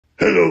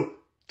Hello,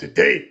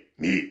 today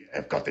me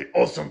have got an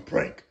awesome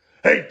prank.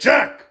 Hey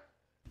Jack!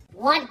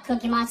 What,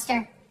 Cookie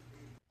Monster?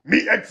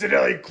 Me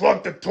accidentally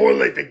clogged the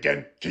toilet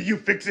again. Can you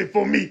fix it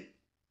for me?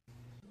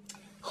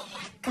 Oh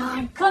my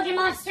god, Cookie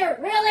Monster,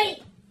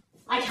 really?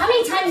 Like, how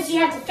many times do you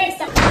have to fix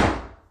them?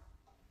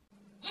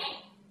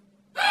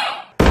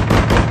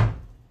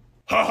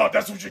 Haha,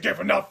 that's what you get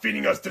for not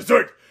feeding us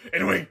dessert.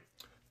 Anyway,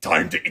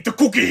 time to eat the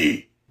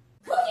cookie.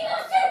 Cookie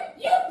Monster,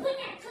 you put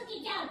that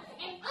cookie down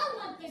and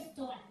unlock this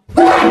door.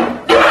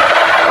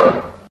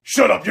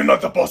 Shut up, you're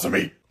not the boss of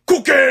me.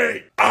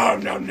 Cookie! Nom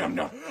nom nom.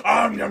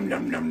 Nom nom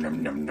nom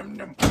nom nom nom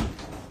nom.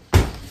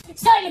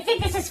 So you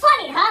think this is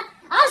funny, huh?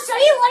 I'll show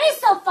you what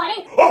is so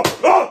funny.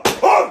 No!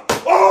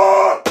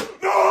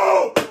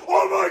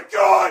 Oh my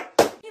god!